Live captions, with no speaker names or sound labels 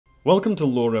Welcome to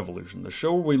Lore Revolution, the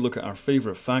show where we look at our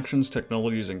favourite factions,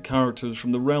 technologies and characters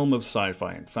from the realm of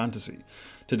sci-fi and fantasy.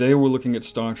 Today we're looking at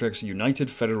Star Trek's United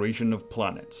Federation of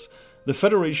Planets. The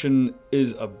Federation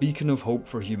is a beacon of hope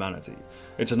for humanity.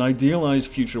 It's an idealised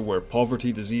future where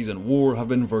poverty, disease and war have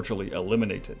been virtually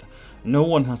eliminated. No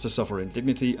one has to suffer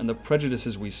indignity, and the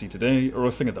prejudices we see today are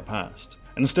a thing of the past.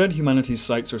 Instead, humanity's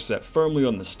sights are set firmly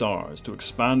on the stars to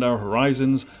expand our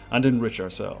horizons and enrich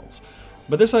ourselves.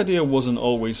 But this idea wasn't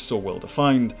always so well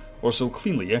defined or so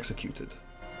cleanly executed.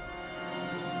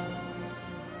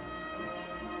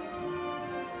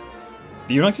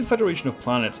 The United Federation of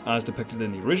Planets, as depicted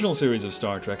in the original series of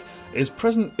Star Trek, is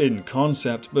present in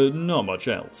concept, but not much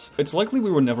else. It's likely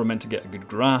we were never meant to get a good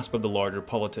grasp of the larger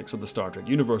politics of the Star Trek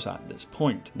universe at this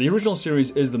point. The original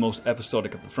series is the most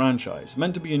episodic of the franchise,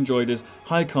 meant to be enjoyed as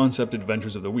high-concept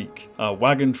adventures of the week, a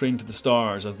wagon train to the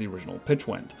stars as the original pitch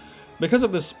went. Because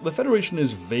of this, the Federation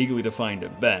is vaguely defined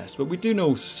at best, but we do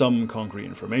know some concrete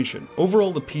information.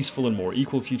 Overall, the peaceful and more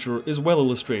equal future is well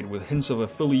illustrated with hints of a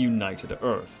fully united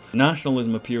Earth.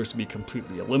 Nationalism appears to be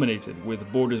completely eliminated,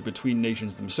 with borders between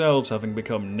nations themselves having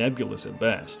become nebulous at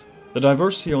best. The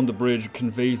diversity on the bridge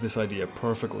conveys this idea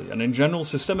perfectly, and in general,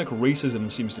 systemic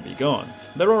racism seems to be gone.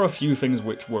 There are a few things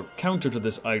which work counter to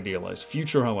this idealized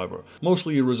future, however,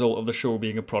 mostly a result of the show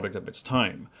being a product of its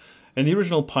time. In the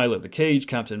original pilot The Cage,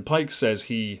 Captain Pike says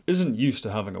he isn't used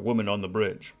to having a woman on the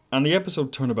bridge. And the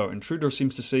episode Turnabout Intruder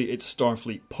seems to say it's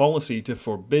Starfleet policy to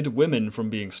forbid women from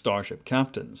being starship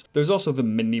captains. There's also the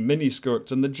mini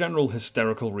skirts and the general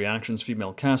hysterical reactions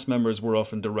female cast members were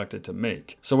often directed to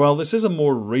make. So while this is a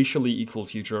more racially equal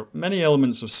future, many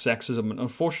elements of sexism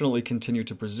unfortunately continue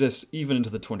to persist even into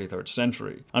the 23rd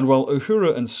century. And while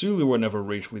Uhura and Sulu are never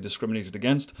racially discriminated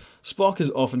against, Spock is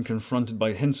often confronted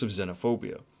by hints of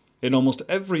xenophobia. In almost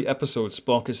every episode,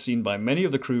 Spock is seen by many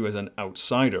of the crew as an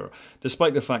outsider,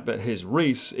 despite the fact that his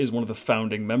race is one of the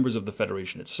founding members of the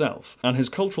Federation itself, and his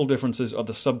cultural differences are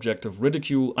the subject of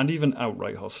ridicule and even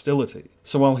outright hostility.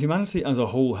 So while humanity as a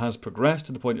whole has progressed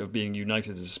to the point of being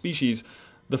united as a species,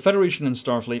 the Federation and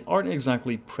Starfleet aren't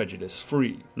exactly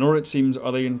prejudice-free, nor it seems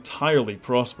are they entirely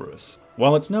prosperous.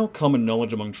 While it's now common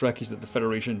knowledge among Trekkies that the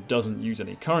Federation doesn't use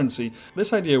any currency,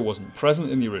 this idea wasn't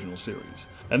present in the original series.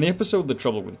 In the episode The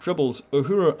Trouble with Tribbles,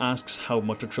 Uhura asks how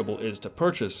much a tribble is to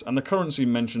purchase, and the currency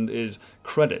mentioned is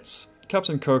credits.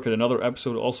 Captain Kirk in another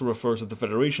episode also refers to the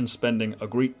Federation spending a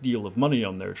great deal of money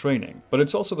on their training. But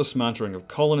it's also the smattering of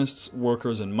colonists,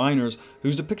 workers and miners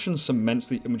whose depiction cements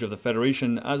the image of the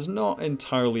Federation as not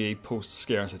entirely a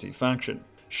post-scarcity faction.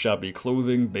 Shabby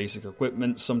clothing, basic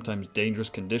equipment, sometimes dangerous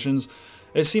conditions.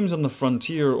 It seems on the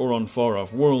frontier or on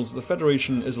far-off worlds, the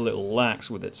Federation is a little lax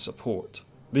with its support.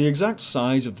 The exact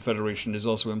size of the Federation is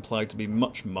also implied to be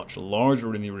much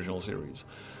larger in the original series.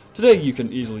 Today you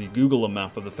can easily Google a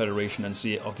map of the Federation and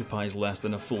see it occupies less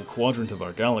than a full quadrant of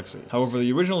our galaxy. However,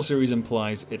 the original series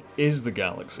implies it is the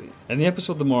galaxy. In the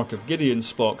episode The Mark of Gideon,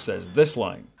 Spock says this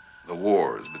line: "The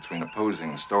wars between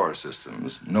opposing star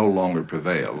systems no longer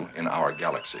prevail in our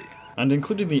galaxy." And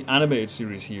including the animated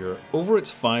series here, over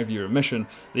its 5-year mission,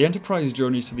 the Enterprise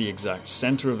journeys to the exact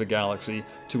centre of the galaxy,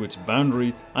 to its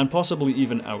boundary, and possibly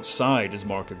even outside, as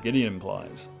Mark of Gideon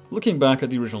implies. Looking back at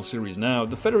the original series now,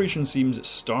 the Federation seems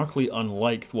starkly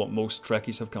unlike what most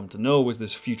Trekkies have come to know as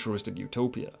this futuristic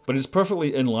utopia. But it's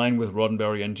perfectly in line with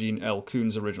Roddenberry and Gene L.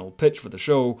 Coon's original pitch for the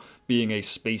show, being a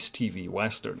space TV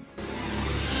western.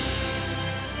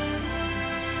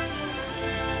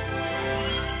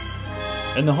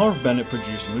 In the Harve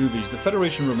Bennett-produced movies, the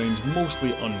Federation remains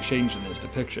mostly unchanged in its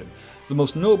depiction. The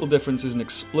most notable difference is an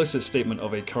explicit statement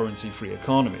of a currency-free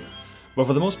economy. But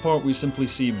for the most part, we simply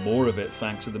see more of it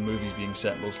thanks to the movies being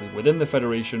set mostly within the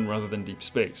Federation rather than deep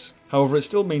space. However, it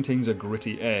still maintains a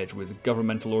gritty edge, with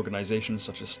governmental organisations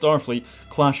such as Starfleet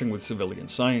clashing with civilian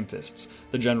scientists,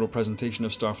 the general presentation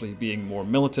of Starfleet being more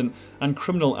militant, and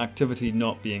criminal activity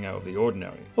not being out of the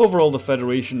ordinary. Overall, the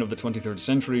Federation of the 23rd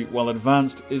century, while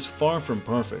advanced, is far from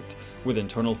perfect, with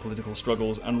internal political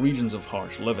struggles and regions of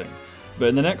harsh living. But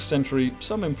in the next century,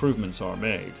 some improvements are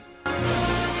made.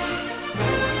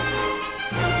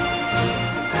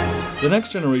 The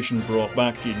Next Generation brought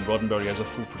back Gene Roddenberry as a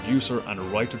full producer and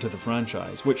writer to the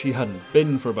franchise, which he hadn't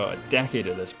been for about a decade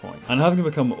at this point. And having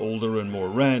become older and more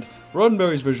red,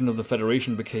 Roddenberry's vision of the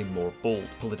Federation became more bold,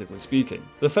 politically speaking.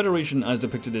 The Federation, as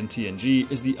depicted in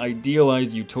TNG, is the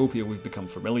idealized utopia we've become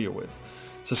familiar with.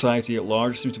 Society at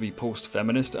large seems to be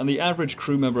post-feminist, and the average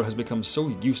crew member has become so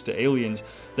used to aliens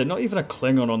that not even a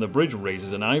Klingon on the bridge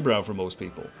raises an eyebrow for most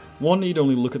people. One need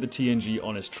only look at the TNG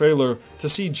Honest trailer to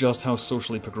see just how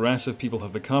socially progressive people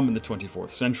have become in the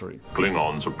 24th century.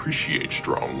 Klingons appreciate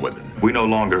strong women. We no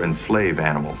longer enslave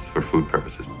animals for food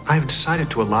purposes. I have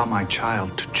decided to allow my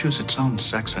child to choose its own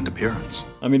sex and appearance.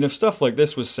 I mean, if stuff like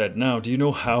this was said now, do you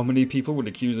know how many people would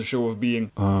accuse the show of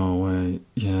being, "Oh wait,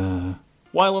 yeah"?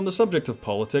 While on the subject of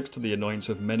politics, to the annoyance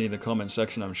of many in the comments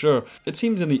section I'm sure, it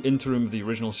seems in the interim of the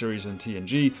original series in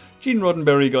TNG, Gene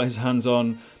Roddenberry got his hands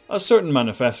on a certain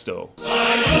manifesto.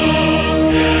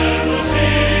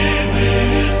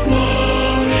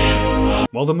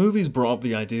 While the movies brought up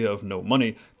the idea of no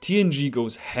money, TNG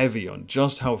goes heavy on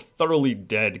just how thoroughly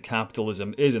dead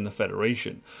capitalism is in the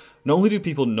Federation. Not only do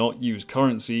people not use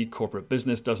currency, corporate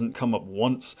business doesn't come up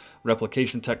once,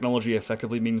 replication technology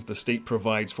effectively means the state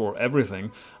provides for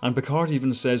everything, and Picard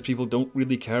even says people don't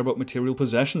really care about material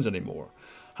possessions anymore.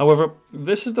 However,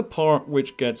 this is the part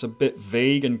which gets a bit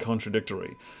vague and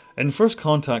contradictory. In First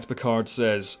Contact, Picard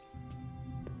says,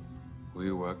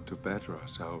 "We work to better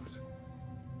ourselves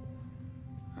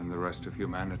and the rest of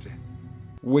humanity."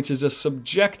 Which is a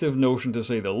subjective notion to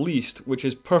say the least, which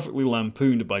is perfectly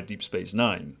lampooned by Deep Space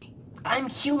Nine. I'm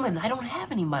human. I don't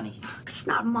have any money. It's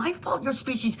not my fault your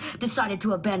species decided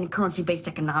to abandon currency-based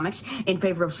economics in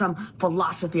favor of some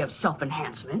philosophy of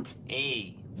self-enhancement.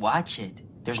 Hey, watch it.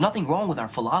 There's nothing wrong with our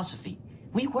philosophy.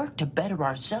 We work to better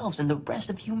ourselves and the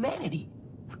rest of humanity.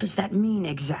 What does that mean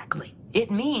exactly? It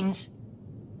means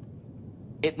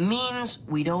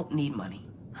we don't need money.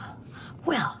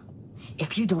 Well,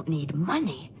 if you don't need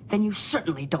money, then you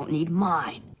certainly don't need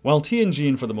mine. While TNG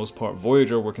and for the most part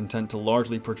Voyager were content to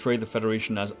largely portray the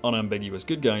Federation as unambiguous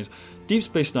good guys, Deep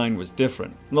Space Nine was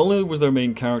different. Not only was their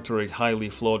main character a highly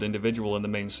flawed individual in the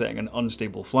main setting an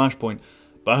unstable flashpoint,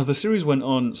 but as the series went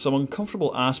on, some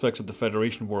uncomfortable aspects of the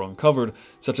Federation were uncovered,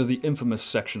 such as the infamous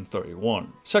Section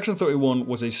 31. Section 31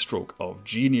 was a stroke of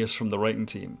genius from the writing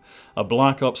team, a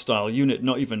Black Ops-style unit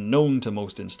not even known to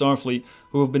most in Starfleet,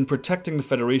 who have been protecting the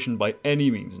Federation by any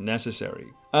means necessary.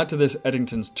 Add to this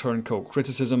Eddington's turncoat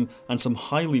criticism and some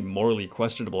highly morally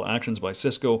questionable actions by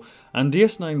Sisko, and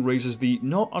DS9 raises the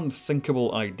not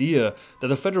unthinkable idea that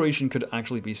the Federation could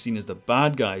actually be seen as the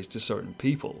bad guys to certain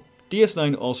people.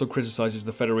 DS9 also criticises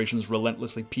the Federation's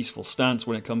relentlessly peaceful stance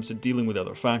when it comes to dealing with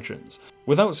other factions.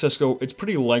 Without Sisko, it's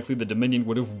pretty likely the Dominion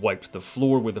would have wiped the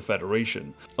floor with the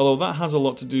Federation, although that has a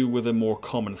lot to do with a more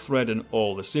common thread in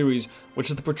all the series, which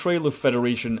is the portrayal of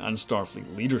Federation and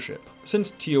Starfleet leadership.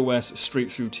 Since TOS straight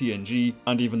through TNG,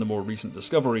 and even the more recent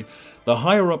Discovery, the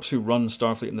higher-ups who run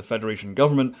Starfleet and the Federation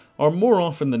government are more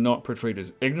often than not portrayed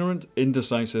as ignorant,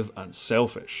 indecisive, and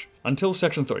selfish. Until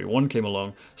Section 31 came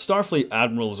along, Starfleet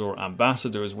admirals or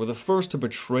ambassadors were the first to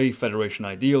betray Federation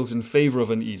ideals in favour of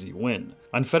an easy win,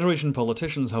 and Federation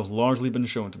politicians have largely been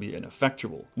shown to be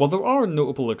ineffectual. While there are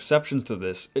notable exceptions to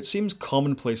this, it seems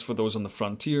commonplace for those on the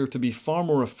frontier to be far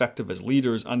more effective as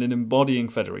leaders and in embodying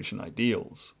Federation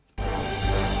ideals.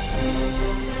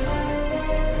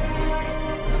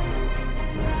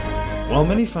 While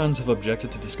many fans have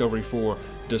objected to Discovery for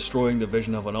destroying the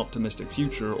vision of an optimistic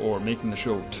future or making the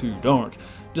show too dark,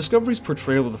 Discovery's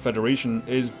portrayal of the Federation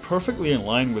is perfectly in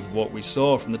line with what we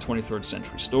saw from the 23rd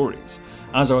century stories,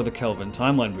 as are the Kelvin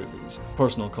timeline movies.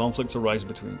 Personal conflicts arise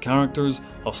between characters,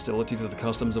 hostility to the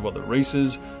customs of other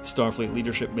races, Starfleet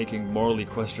leadership making morally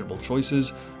questionable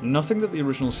choices, nothing that the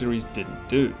original series didn't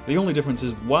do. The only difference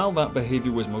is, while that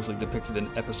behaviour was mostly depicted in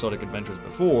episodic adventures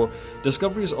before,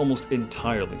 Discovery is almost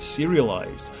entirely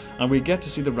serialized, and we get to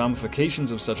see the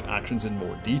ramifications of such actions in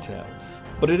more detail.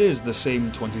 But it is the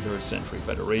same 23rd century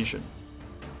Federation.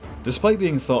 Despite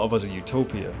being thought of as a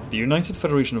utopia, the United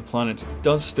Federation of Planets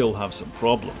does still have some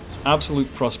problems.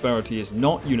 Absolute prosperity is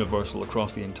not universal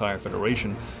across the entire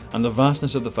Federation, and the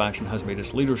vastness of the faction has made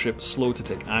its leadership slow to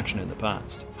take action in the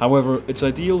past. However, its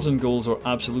ideals and goals are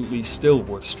absolutely still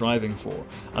worth striving for,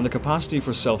 and the capacity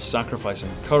for self-sacrifice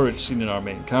and courage seen in our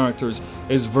main characters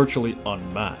is virtually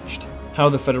unmatched. How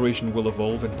the Federation will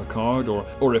evolve in Picard,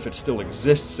 or if it still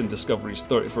exists in Discovery's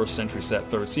 31st century set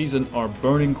third season, are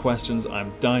burning questions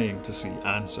I'm dying to see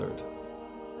answered.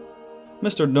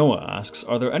 Mr. Noah asks,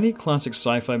 are there any classic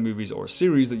sci-fi movies or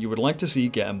series that you would like to see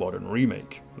get a modern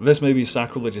remake? This may be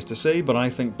sacrilegious to say, but I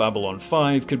think Babylon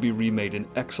 5 could be remade in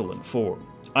excellent form.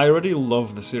 I already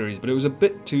love the series, but it was a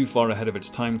bit too far ahead of its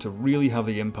time to really have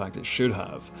the impact it should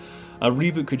have. A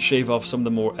reboot could shave off some of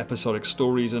the more episodic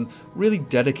stories and really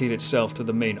dedicate itself to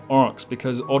the main arcs,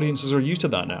 because audiences are used to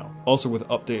that now. Also, with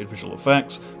updated visual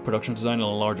effects, production design and a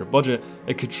larger budget,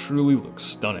 it could truly look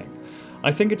stunning.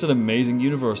 I think it's an amazing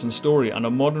universe and story, and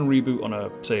a modern reboot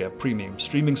on say a premium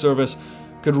streaming service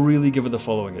could really give it the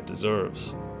following it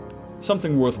deserves.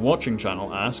 Something Worth Watching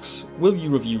channel asks, will you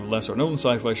review lesser known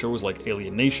sci-fi shows like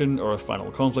Alien Nation, Earth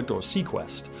Final Conflict, or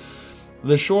Sequest?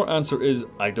 The short answer is,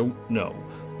 I don't know.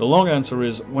 The long answer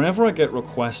is, whenever I get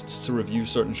requests to review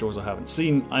certain shows I haven't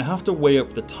seen, I have to weigh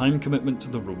up the time commitment to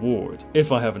the reward.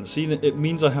 If I haven't seen it, it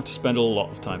means I have to spend a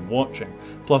lot of time watching,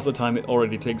 plus the time it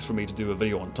already takes for me to do a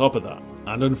video on top of that.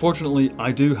 And unfortunately,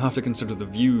 I do have to consider the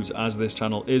views, as this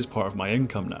channel is part of my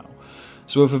income now.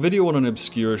 So if a video on an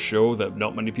obscure show that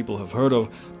not many people have heard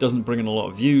of doesn't bring in a lot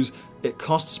of views, it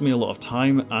costs me a lot of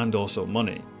time and also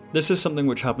money. This is something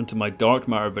which happened to my Dark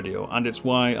Matter video, and it's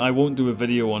why I won't do a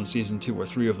video on season 2 or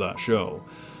 3 of that show.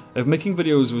 If making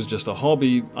videos was just a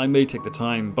hobby, I may take the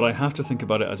time, but I have to think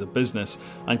about it as a business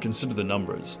and consider the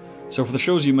numbers. So for the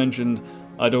shows you mentioned,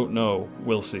 I don't know,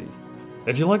 we'll see.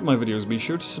 If you like my videos, be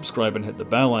sure to subscribe and hit the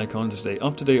bell icon to stay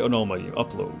up to date on all my new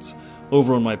uploads.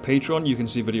 Over on my Patreon, you can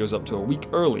see videos up to a week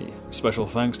early. Special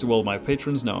thanks to all my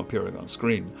patrons now appearing on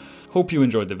screen. Hope you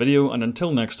enjoyed the video, and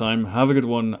until next time, have a good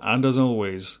one, and as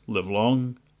always, live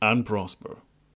long and prosper.